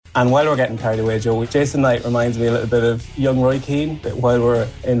And while we're getting carried away, Joe, Jason Knight reminds me a little bit of young Roy Keane. But while we're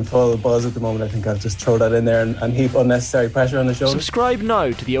in full buzz at the moment, I think I'll just throw that in there and heap unnecessary pressure on the show. Subscribe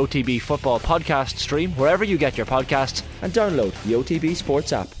now to the OTB Football podcast stream wherever you get your podcasts and download the OTB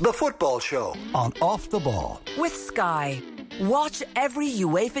Sports app. The Football Show on Off the Ball. With Sky. Watch every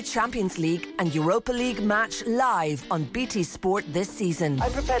UEFA Champions League and Europa League match live on BT Sport this season.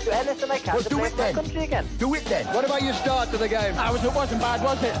 I'm prepared to do anything I can to play for my country again. Do it then. What about your start to the game? It wasn't bad,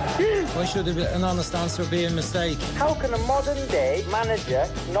 was it? Why should an honest answer be a mistake? How can a modern day manager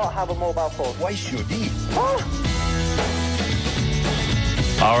not have a mobile phone? Why should he?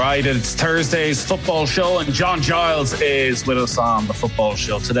 All right, it's Thursday's Football Show and John Giles is with us on the Football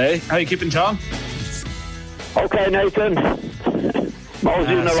Show today. How are you keeping, John? Okay, Nathan.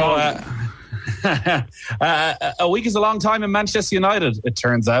 Moseying along. A week is a long time in Manchester United, it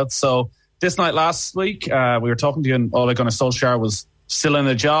turns out. So this night last week, we were talking to you and Ole Gunnar Solskjaer was still in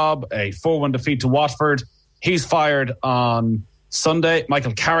a job, a 4-1 defeat to Watford. He's fired on Sunday.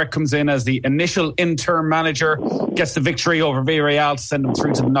 Michael Carrick comes in as the initial interim manager, gets the victory over Villarreal to send them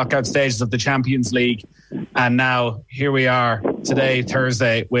through to the knockout stages of the Champions League. And now here we are today,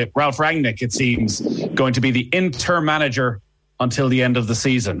 Thursday, with Ralf Rangnick, it seems, going to be the interim manager until the end of the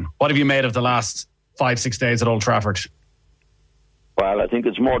season. What have you made of the last 5-6 days at Old Trafford? Well, I think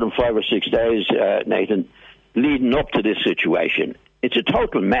it's more than 5 or 6 days, Nathan, leading up to this situation. It's a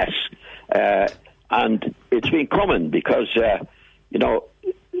total mess. And it's been coming because,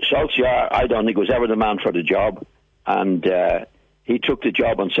 Solskjaer, I don't think was ever the man for the job. And he took the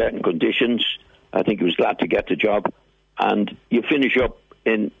job on certain conditions. I think he was glad to get the job. And you finish up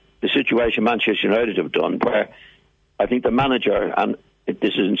in the situation Manchester United have done, where I think the manager, and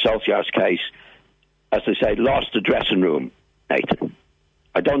this is in Solskjaer's case, as they say, lost the dressing room, Nathan.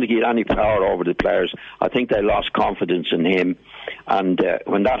 I don't think he had any power over the players. I think they lost confidence in him. And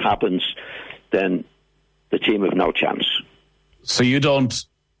when that happens, then the team have no chance. So you don't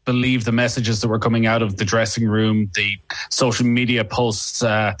believe the messages that were coming out of the dressing room, the social media posts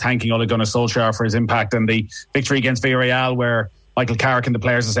thanking Ole Gunnar Solskjaer for his impact, and the victory against Villarreal where Michael Carrick and the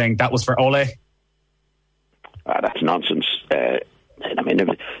players are saying that was for Ole? That's nonsense. I mean,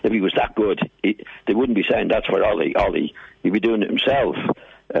 if he was that good, they wouldn't be saying that's for Ole. He'd be doing it himself.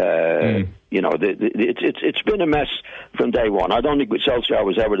 It's been a mess from day one. I don't think Solskjaer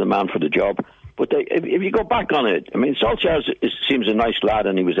was ever the man for the job. But if you go back on it, I mean, Solskjaer seems a nice lad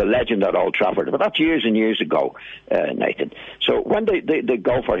and he was a legend at Old Trafford. But that's years and years ago, Nathan. So when they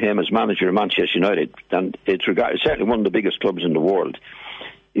go for him as manager of Manchester United, and it's certainly one of the biggest clubs in the world,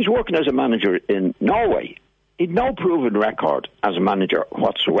 he's working as a manager in Norway. He'd no proven record as a manager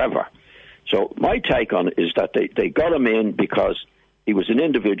whatsoever. So my take on it is that they got him in because he was an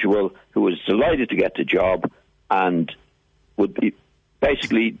individual who was delighted to get the job and would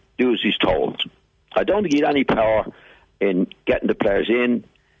basically do as he's told. I don't think he had any power in getting the players in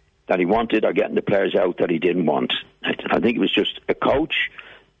that he wanted or getting the players out that he didn't want. I think it was just a coach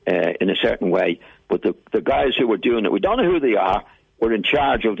in a certain way. But the guys who were doing it, we don't know who they are, were in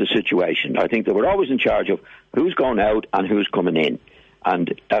charge of the situation. I think they were always in charge of who's going out and who's coming in.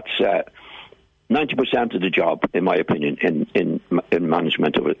 And that's 90% of the job, in my opinion, in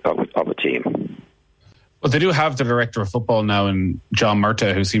management of a team. Well, they do have the director of football now in John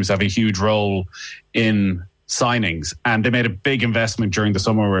Murtagh, who seems to have a huge role in signings. And they made a big investment during the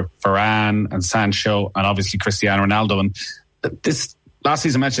summer with Varane and Sancho and obviously Cristiano Ronaldo. And this last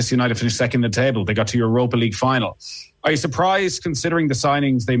season, Manchester United finished second in the table. They got to Europa League final. Are you surprised, considering the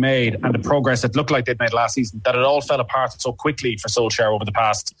signings they made and the progress it looked like they'd made last season, that it all fell apart so quickly for Solskjaer over the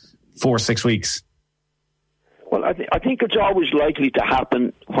past 4 or 6 weeks? Well, I think it's always likely to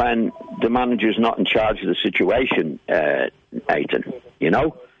happen when the manager's not in charge of the situation, Nathan,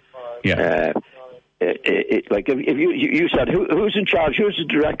 Yeah. Like if you said, who's in charge? Who's the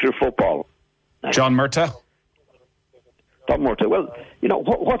director of football? John Murtagh. John Murtagh. Well,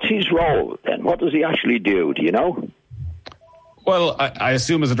 what's his role then? What does he actually do? Do you know? Well, I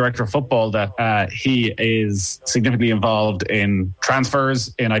assume as a director of football that he is significantly involved in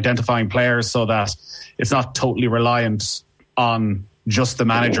transfers, in identifying players so that it's not totally reliant on just the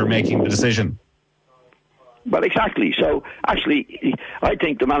manager making the decision. Well, exactly. So, actually, I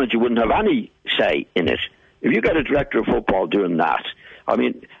think the manager wouldn't have any say in it. If you get a director of football doing that, I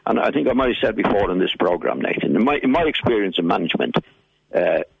mean, and I think I might have said before in this programme, Nathan, in my experience in management,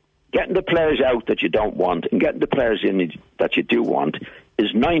 getting the players out that you don't want and getting the players in that you do want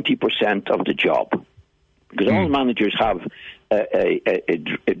is 90% of the job. Because all managers have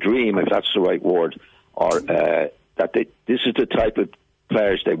a dream, if that's the right word, or that this is the type of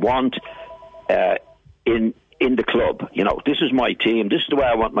players they want in in the club. You know, this is my team. This is the way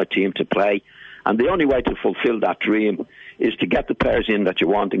I want my team to play. And the only way to fulfill that dream is to get the players in that you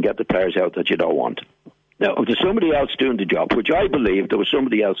want and get the players out that you don't want. Now, if there's somebody else doing the job, which I believe there was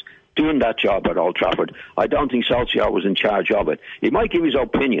somebody else doing that job at Old Trafford, I don't think Solskjaer was in charge of it. He might give his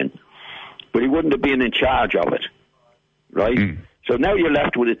opinion, but he wouldn't have been in charge of it, right? So now you're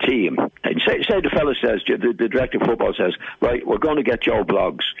left with a team. And say the fella says, the director of football says, right, we're going to get Joe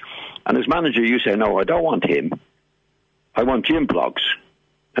Bloggs. And as manager, you say, no, I don't want him. I want Jim Bloggs.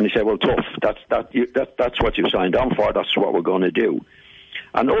 And he said, well, tough. That's what you've signed on for. That's what we're going to do.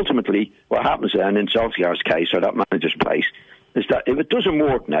 And ultimately, what happens then in Solskjaer's case, or that manager's place, is that if it doesn't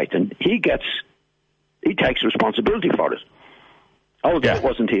work, Nathan, he takes responsibility for it. Although it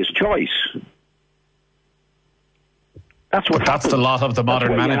wasn't his choice. That's the lot of the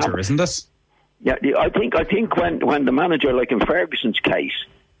modern manager, isn't it? Yeah, I think when the manager, like in Ferguson's case,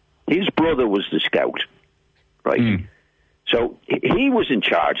 his brother was the scout, right? So he was in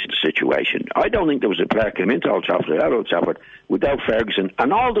charge of the situation. I don't think there was a player came into Old Trafford without Ferguson,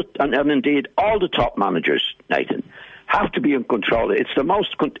 and indeed all the top managers, Nathan, have to be in control. It's the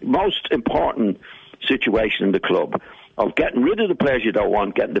most important situation in the club of getting rid of the players you don't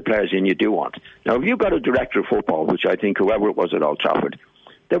want, getting the players in you do want. Now, if you've got a director of football, which I think whoever it was at Old Trafford,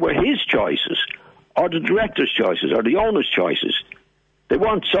 they were his choices, or the director's choices, or the owner's choices. They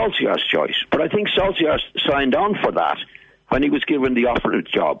want Solskjaer's choice, but I think Solskjaer signed on for that when he was given the offer of the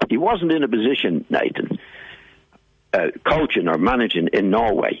job. He wasn't in a position, Nathan, coaching or managing in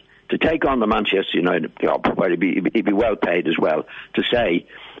Norway, to take on the Manchester United job, where he'd be well paid as well, to say,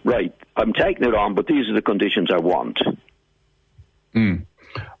 right, I'm taking it on, but these are the conditions I want. On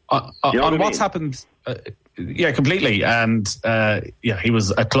what's happened, completely. And he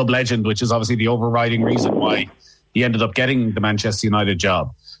was a club legend, which is obviously the overriding reason why he ended up getting the Manchester United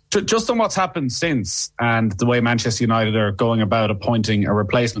job. Just on what's happened since and the way Manchester United are going about appointing a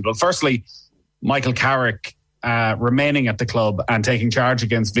replacement. Well, firstly, Michael Carrick remaining at the club and taking charge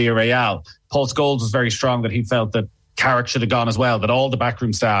against Villarreal. Paul Scholes was very strong that he felt that Carrick should have gone as well, that all the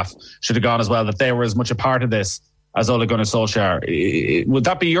backroom staff should have gone as well, that they were as much a part of this as Ole Gunnar Solskjaer. Would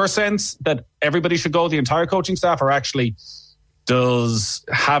that be your sense, that everybody should go, the entire coaching staff, or actually does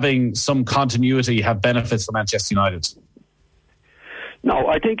having some continuity have benefits for Manchester United? No,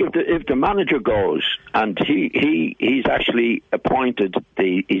 I think if the manager goes and he's actually appointed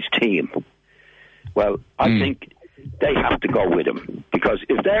his team, well, I think they have to go with him, because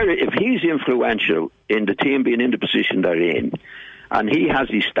if he's influential in the team being in the position they're in, and he has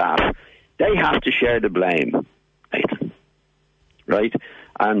his staff, they have to share the blame, right?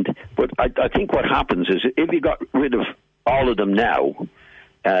 But I think what happens is, if you got rid of all of them now,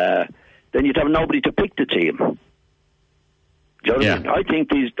 then you'd have nobody to pick the team. Do you know what I mean?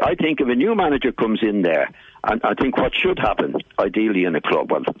 I think if a new manager comes in there, and I think what should happen, ideally in a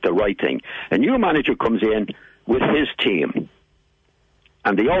club, well, the right thing, a new manager comes in with his team,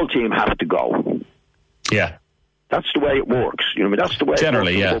 and the old team has to go. Yeah. That's the way it works. You know, that's the way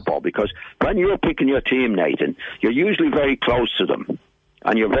generally, it works in football. Because when you're picking your team, Nathan, you're usually very close to them,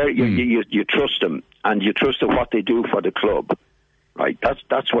 and you trust them, and you trust what they do for the club. Right?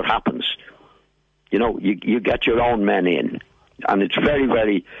 That's what happens. You know, you get your own men in, and it's very,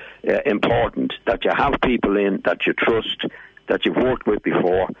 very important that you have people in that you trust, that you've worked with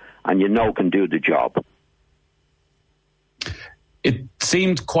before, and you know can do the job. It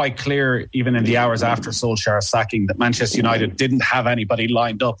seemed quite clear, even in the hours after Solskjaer's sacking, that Manchester United didn't have anybody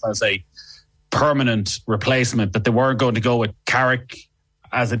lined up as a permanent replacement, that they weren't going to go with Carrick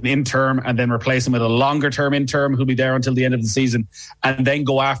as an interim and then replace him with a longer-term interim who'll be there until the end of the season, and then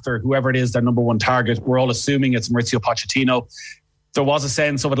go after whoever it is, their number one target. We're all assuming it's Mauricio Pochettino. There was a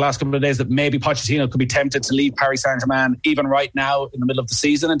sense over the last couple of days that maybe Pochettino could be tempted to leave Paris Saint-Germain even right now in the middle of the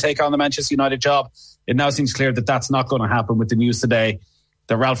season and take on the Manchester United job. It now seems clear that that's not going to happen, with the news today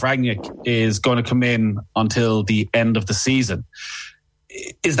that Ralf Rangnick is going to come in until the end of the season.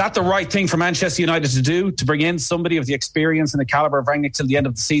 Is that the right thing for Manchester United to do, to bring in somebody of the experience and the calibre of Rangnick till the end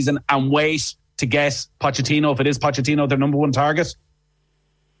of the season and wait to get Pochettino, if it is Pochettino, their number one target?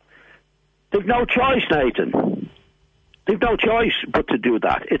 There's no choice, Nathan. They've no choice but to do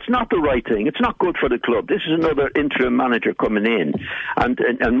that. It's not the right thing. It's not good for the club. This is another interim manager coming in. And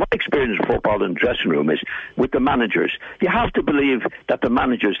my experience in football in the dressing room is with the managers. You have to believe that the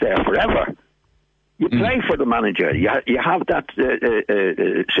manager's there forever. You play for the manager. You have that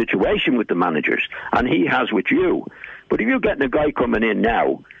situation with the managers, and he has with you. But if you're getting a guy coming in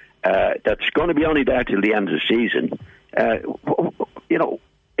now that's going to be only there till the end of the season, you know,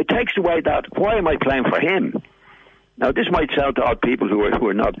 it takes away that, why am I playing for him? Now, this might sound to odd people who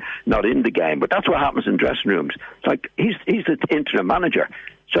are not in the game, but that's what happens in dressing rooms. It's like he's the interim manager,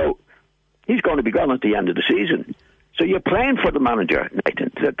 so he's going to be gone at the end of the season. So you're playing for the manager,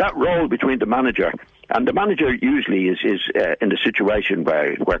 Nathan. That role between the manager and the manager usually is in the situation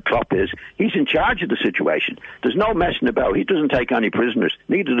where Klopp is. He's in charge of the situation. There's no messing about. He doesn't take any prisoners.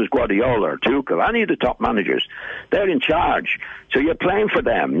 Neither does Guardiola or Tuchel, any of the top managers. They're in charge. So you're playing for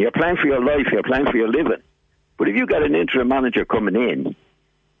them. You're playing for your life. You're playing for your living. But if you get an interim manager coming in,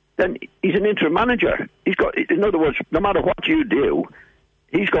 then he's an interim manager. In other words, no matter what you do,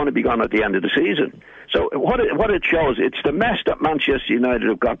 he's going to be gone at the end of the season. So what it shows, it's the mess that Manchester United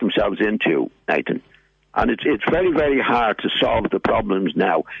have got themselves into, Nathan. And it's very, very hard to solve the problems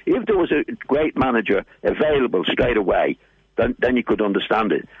now. If there was a great manager available straight away, then you could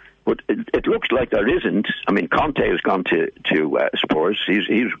understand it. But it looks like there isn't. I mean, Conte has gone to Spurs.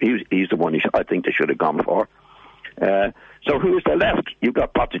 He's the one I think they should have gone for. So who is there left? You've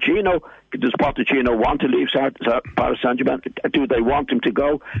got Pochettino. Does Pochettino want to leave Paris Saint-Germain? Do they want him to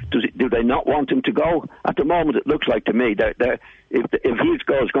go? Do they not want him to go? At the moment, it looks like to me that if he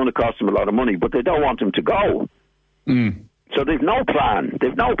goes, it's going to cost them a lot of money, but they don't want him to go. Mm. So they've no plan.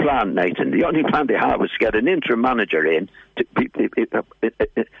 They've no plan, Nathan. The only plan they have is to get an interim manager in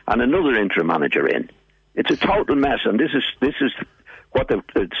and another interim manager in. It's a total mess, and this is what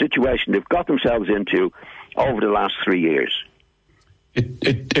the situation they've got themselves into over the last 3 years.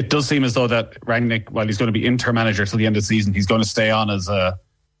 It does seem as though that Rangnick, while he's going to be interim manager till the end of the season, he's going to stay on as a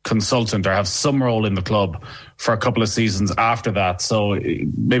consultant or have some role in the club for a couple of seasons after that. So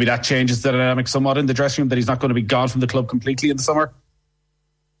maybe that changes the dynamic somewhat in the dressing room, that he's not going to be gone from the club completely in the summer.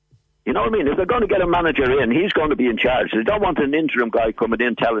 You know what I mean? If they're going to get a manager in, he's going to be in charge. They don't want an interim guy coming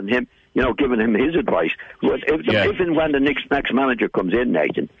in telling him, giving him his advice. If and when the next manager comes in,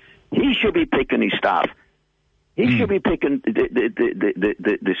 Nathan, he should be picking his staff. He should be picking the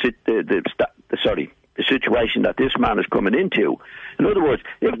situation that this man is coming into. In other words,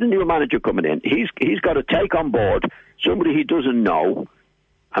 if the new manager coming in, he's got to take on board somebody he doesn't know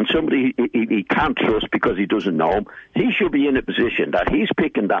and somebody he can't trust because he doesn't know him. He should be in a position that he's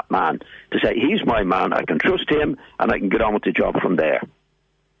picking that man to say, he's my man, I can trust him, and I can get on with the job from there.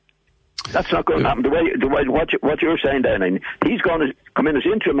 That's not going to happen. The way what you're saying there, he's going to come in as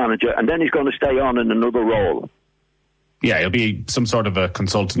interim manager and then he's going to stay on in another role. Yeah, he'll be some sort of a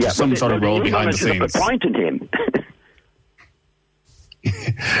consultant, some sort of role behind the scenes. Appointing him.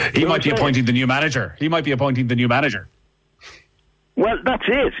 He might be appointing the new manager. Well, that's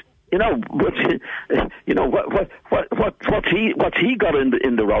it. What's he got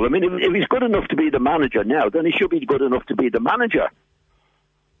in the role? I mean, if he's good enough to be the manager now, then he should be good enough to be the manager.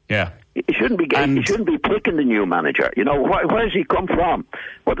 Yeah, he shouldn't be picking the new manager. Where does he come from?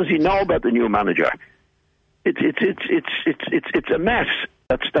 What does he know about the new manager? It's a mess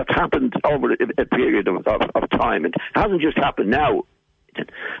that's happened over a period of time. It hasn't just happened now.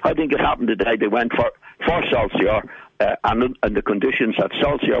 I think it happened the day they went for Solskjaer and the conditions that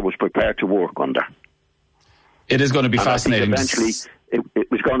Solskjaer was prepared to work under. It is going to be fascinating. Eventually,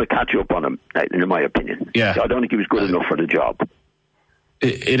 it was going to catch up on him, in my opinion. Yeah. I don't think he was good enough for the job.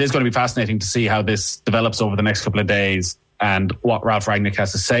 It is going to be fascinating to see how this develops over the next couple of days and what Ralf Rangnick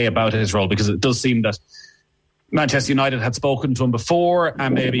has to say about his role, because it does seem that Manchester United had spoken to him before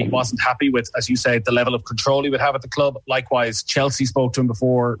and maybe he wasn't happy with, as you say, the level of control he would have at the club. Likewise, Chelsea spoke to him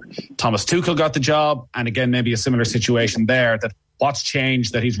before Thomas Tuchel got the job, and again, maybe a similar situation there, that what's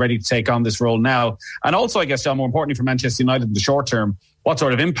changed that he's ready to take on this role now. And also, I guess, John, more importantly for Manchester United in the short term, what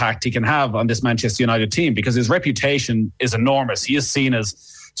sort of impact he can have on this Manchester United team, because his reputation is enormous. He is seen as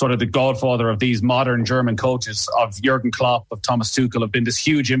sort of the godfather of these modern German coaches, of Jurgen Klopp, of Thomas Tuchel, have been this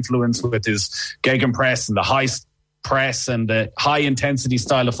huge influence with his gegenpress and the high press and the high intensity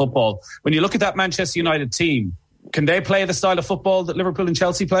style of football. When you look at that Manchester United team, can they play the style of football that Liverpool and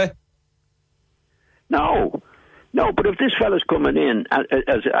Chelsea play? No, but if this fella's coming in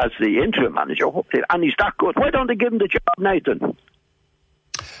as the interim manager and he's that good, why don't they give him the job, Nathan?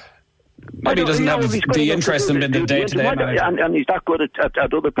 Maybe he doesn't have the interest in the day-to-day manager. And he's that good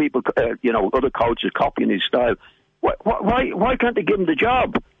at other people, other coaches copying his style. Why can't they give him the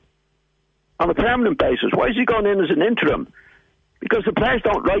job on a permanent basis? Why is he going in as an interim? Because the players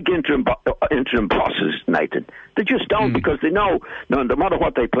don't like interim bosses, Nathan. They just don't, because they know no matter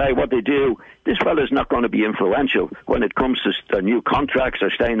what they play, what they do, this fella's not going to be influential when it comes to new contracts or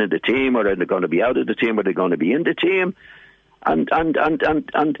staying in the team, or are they going to be out of the team, or are they going to be in the team? And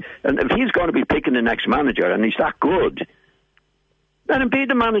if he's going to be picking the next manager and he's that good, let him be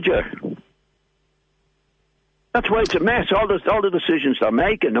the manager. That's why it's a mess. All the decisions they're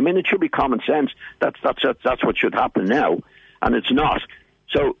making. I mean, it should be common sense. That's what should happen now, and it's not.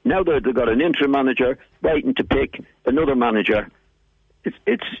 So now they've got an interim manager waiting to pick another manager.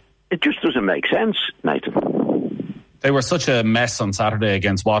 It just doesn't make sense, Nathan. They were such a mess on Saturday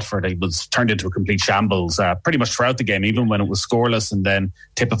against Watford. It was turned into a complete shambles pretty much throughout the game, even when it was scoreless, and then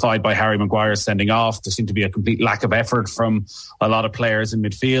typified by Harry Maguire sending off. There seemed to be a complete lack of effort from a lot of players in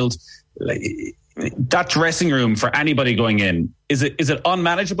midfield. That dressing room for anybody going in, is it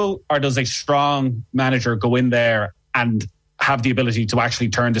unmanageable, or does a strong manager go in there and have the ability to actually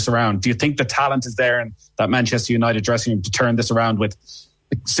turn this around? Do you think the talent is there in that Manchester United dressing room to turn this around with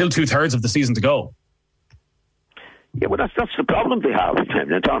still 2/3 of the season to go? Yeah, well, that's the problem they have.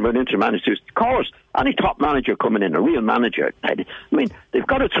 They're talking about interim managers. Of course, any top manager coming in, a real manager, I mean, they've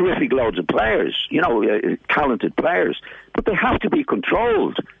got a terrific loads of players, talented players, but they have to be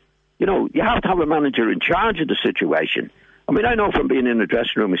controlled. You have to have a manager in charge of the situation. I mean, I know from being in the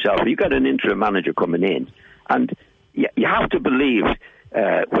dressing room myself, you got an interim manager coming in, and you have to believe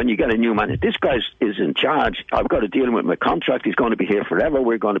when you get a new manager, this guy is in charge. I've got to deal with my contract. He's going to be here forever.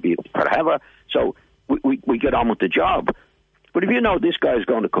 We're going to be forever. So we get on with the job. But if you know this guy is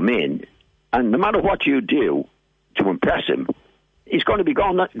going to come in, and no matter what you do to impress him, he's going to be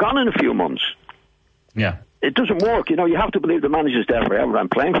gone in a few months. Yeah. It doesn't work. You have to believe the manager's there forever and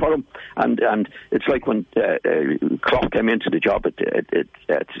playing for him. And it's like when Klopp came into the job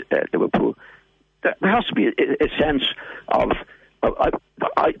at Liverpool. There has to be a sense of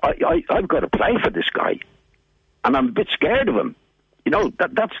I've got to play for this guy, and I'm a bit scared of him.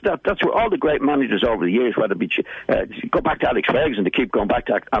 That's where all the great managers over the years, whether it be go back to Alex Ferguson, to keep going back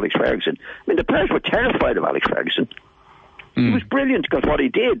to Alex Ferguson. I mean, the players were terrified of Alex Ferguson. He was brilliant because what he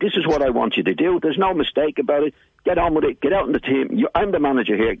did, this is what I want you to do. There's no mistake about it. Get on with it. Get out in the team. I'm the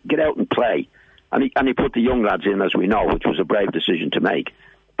manager here. Get out and play. And he put the young lads in, as we know, which was a brave decision to make.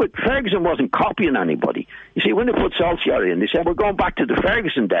 But Ferguson wasn't copying anybody. You see, when they put Solskjaer in, they said, we're going back to the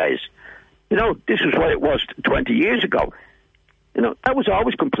Ferguson days. This is what it was 20 years ago. That was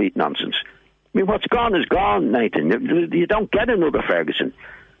always complete nonsense. I mean, what's gone is gone, Nathan. You don't get another Ferguson.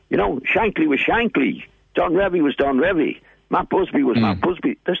 Shankly was Shankly. Don Revie was Don Revie. Matt Busby was Matt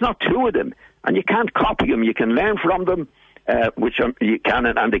Busby. There's not two of them. And you can't copy them. You can learn from them, which you can,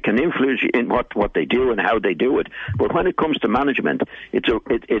 and they can influence you in what they do and how they do it. But when it comes to management, it's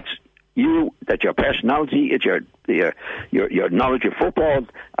you, that your personality, it's your knowledge of football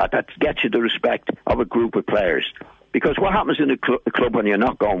that gets you the respect of a group of players. Because what happens in a club when you're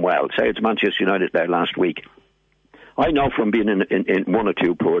not going well, say it's Manchester United there last week, I know from being in one or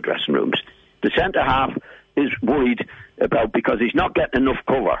two poor dressing rooms, the centre-half is worried about because he's not getting enough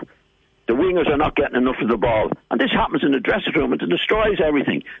cover. The wingers are not getting enough of the ball. And this happens in the dressing room and it destroys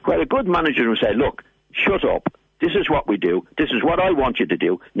everything. Where a good manager will say, look, shut up. This is what we do. This is what I want you to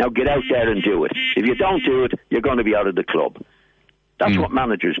do. Now get out there and do it. If you don't do it, you're going to be out of the club. That's what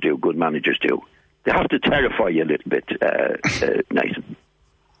managers do, good managers do. They have to terrify you a little bit, Nathan.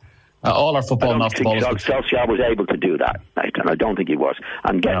 All our football and off-the-ball. Solskjaer was able to do that, Nathan. I don't think he was.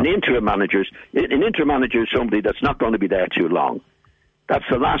 And getting an interim manager is somebody that's not going to be there too long. That's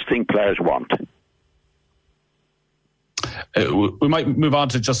the last thing players want. We might move on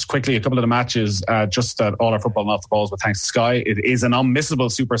to just quickly a couple of the matches, just all our football and off the balls with thanks to Sky. It is an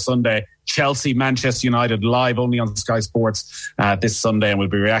unmissable Super Sunday. Chelsea, Manchester United live only on Sky Sports this Sunday, and we'll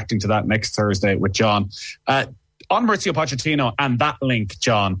be reacting to that next Thursday with John. On Mauricio Pochettino and that link,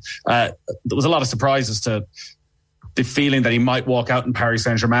 John, there was a lot of surprises to the feeling that he might walk out in Paris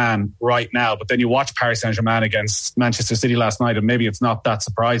Saint-Germain right now, but then you watch Paris Saint-Germain against Manchester City last night, and maybe it's not that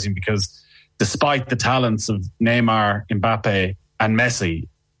surprising because despite the talents of Neymar, Mbappe and Messi,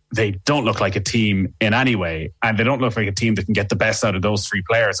 they don't look like a team in any way, and they don't look like a team that can get the best out of those three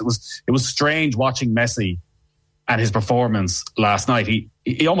players. It was strange watching Messi and his performance last night. He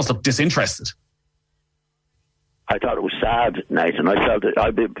almost looked disinterested. I thought it was sad, Nathan. I felt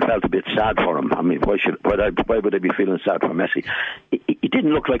a bit sad for him. I mean, why would I be feeling sad for Messi? He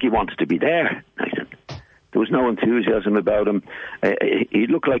didn't look like he wanted to be there, Nathan. There was no enthusiasm about him. He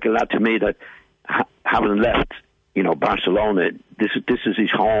looked like a lad to me that, having left, Barcelona, this is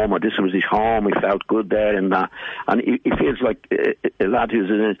his home, or this was his home. He felt good there, and he feels like a lad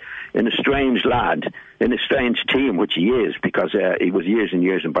who's in a strange lad, in a strange team, which he is, because he was years and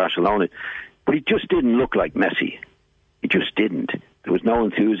years in Barcelona. But he just didn't look like Messi. He just didn't. There was no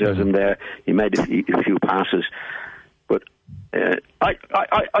enthusiasm there. He made a few passes. But I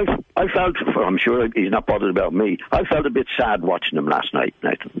felt, I'm sure he's not bothered about me, I felt a bit sad watching him last night,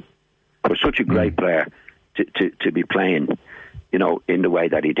 Nathan. For such a great player to be playing, in the way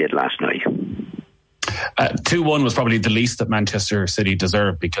that he did last night. 2-1 was probably the least that Manchester City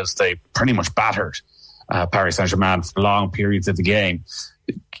deserved, because they pretty much battered Paris Saint-Germain for long periods of the game.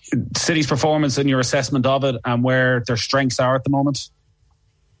 City's performance and your assessment of it, and where their strengths are at the moment?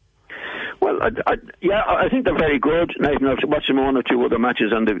 Well, I think they're very good. Nathan, I've watched them 1 or 2 other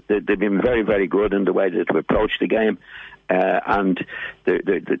matches, and they've been very, very good in the way that they approach the game. And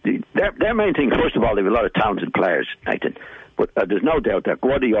their main thing, first of all, they have a lot of talented players, Nathan. But there's no doubt that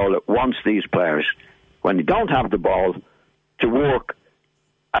Guardiola wants these players, when they don't have the ball, to work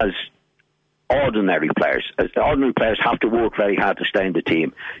as ordinary players. As ordinary players have to work very hard to stay in the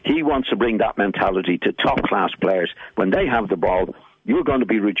team. He wants to bring that mentality to top-class players. When they have the ball, you're going to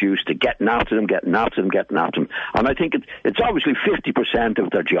be reduced to getting after them. And I think it's obviously 50%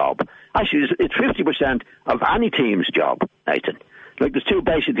 of their job. Actually, it's 50% of any team's job, Nathan. Like, there's 2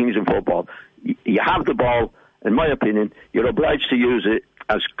 basic things in football. You have the ball, in my opinion, you're obliged to use it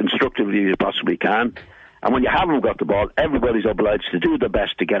as constructively as you possibly can. And when you haven't got the ball, everybody's obliged to do their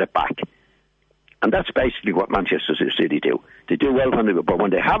best to get it back. And that's basically what Manchester City do. They do well but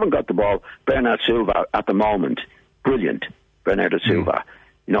when they haven't got the ball, Bernardo Silva at the moment, brilliant. Bernardo Silva,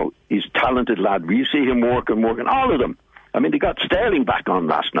 he's a talented lad. You see him working, all of them. I mean, they got Sterling back on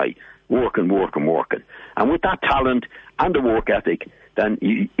last night, working. And with that talent and the work ethic, then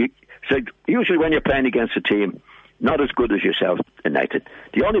so usually when you're playing against a team not as good as yourself, Nathan,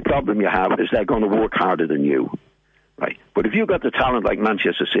 the only problem you have is they're going to work harder than you, right? But if you've got the talent like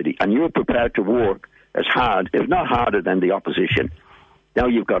Manchester City and you're prepared to work as hard, if not harder than the opposition, now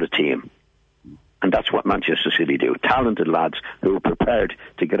you've got a team. And that's what Manchester City do. Talented lads who are prepared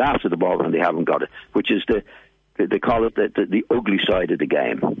to get after the ball when they haven't got it, which is they call it the ugly side of the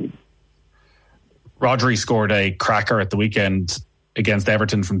game. Rodri scored a cracker at the weekend against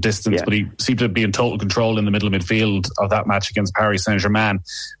Everton from distance, but he seemed to be in total control in the middle of midfield of that match against Paris Saint-Germain.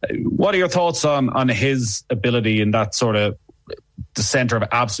 What are your thoughts on his ability in that sort of the centre of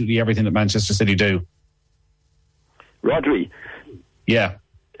absolutely everything that Manchester City do? Rodri? Yeah.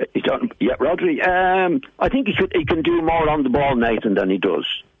 Rodri. I think he can do more on the ball, Nathan, than he does.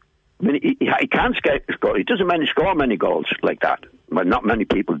 I mean, he can score. He doesn't score many goals like that. Well, not many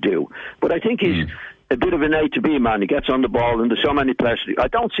people do. But I think he's a bit of an A to B man. He gets on the ball, and there's so many players. I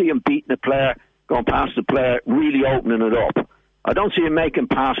don't see him beating a player, going past the player, really opening it up. I don't see him making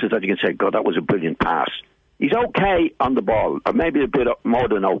passes that you can say, God, that was a brilliant pass. He's okay on the ball, or maybe a bit more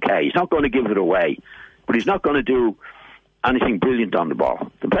than okay. He's not going to give it away, but he's not going to do anything brilliant on the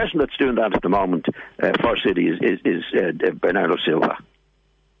ball. The person that's doing that at the moment for City is Bernardo Silva.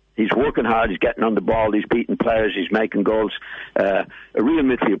 He's working hard, he's getting on the ball, he's beating players, he's making goals. A real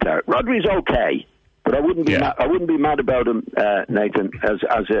midfield player. Rodri's okay, but I wouldn't be mad about him, Nathan, as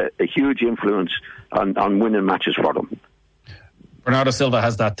a huge influence on winning matches for them. Bernardo Silva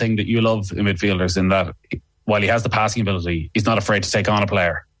has that thing that you love in midfielders, in that while he has the passing ability, he's not afraid to take on a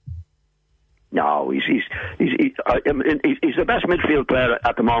player. No, he's the best midfield player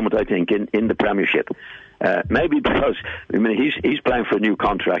at the moment, I think, in the Premiership. Maybe because he's playing for a new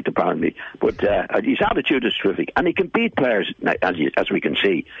contract apparently, but his attitude is terrific, and he can beat players as we can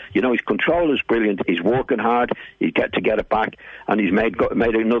see. His control is brilliant. He's working hard. He's get it back, and he's made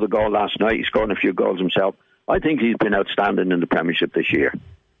another goal last night. He's scored a few goals himself. I think he's been outstanding in the Premiership this year.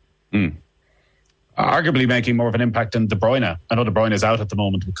 Arguably making more of an impact than De Bruyne. I know De Bruyne is out at the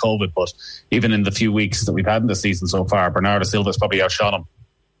moment with COVID, but even in the few weeks that we've had in the season so far, Bernardo Silva's probably outshone him.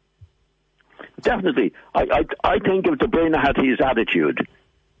 Definitely. I think if De Bruyne had his attitude,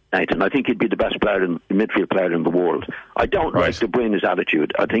 Nathan, I think he'd be the best midfield player in the world. I don't like De Bruyne's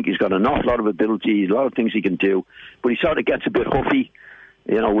attitude. I think he's got an awful lot of ability, a lot of things he can do, but he sort of gets a bit huffy,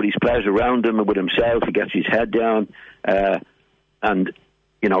 with his players around him and with himself. He gets his head down, and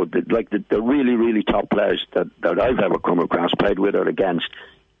the really, really top players that I've ever come across, played with or against,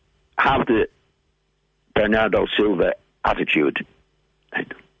 have the Bernardo Silva attitude.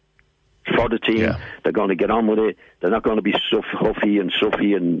 For the team, they're going to get on with it. They're not going to be huffy and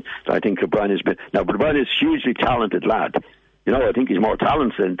suffy, and I think De Bruyne has been. Now, De Bruyne is a hugely talented lad. I think he's more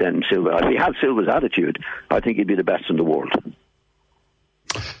talented than Silva. If he had Silva's attitude, I think he'd be the best in the world.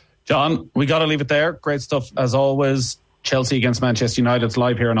 John, we got to leave it there. Great stuff as always. Chelsea against Manchester United. It's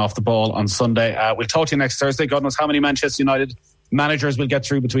live here and Off the Ball on Sunday. We'll talk to you next Thursday. God knows how many Manchester United managers will get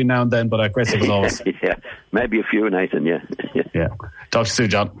through between now and then, but great stuff as always. Yeah, maybe a few, Nathan, yeah. Talk to you soon,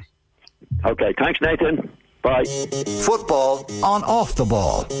 John. Okay, thanks, Nathan. Bye. Football on Off the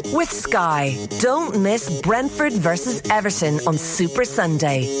Ball. With Sky. Don't miss Brentford versus Everton on Super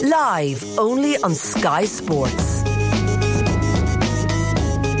Sunday. Live only on Sky Sports.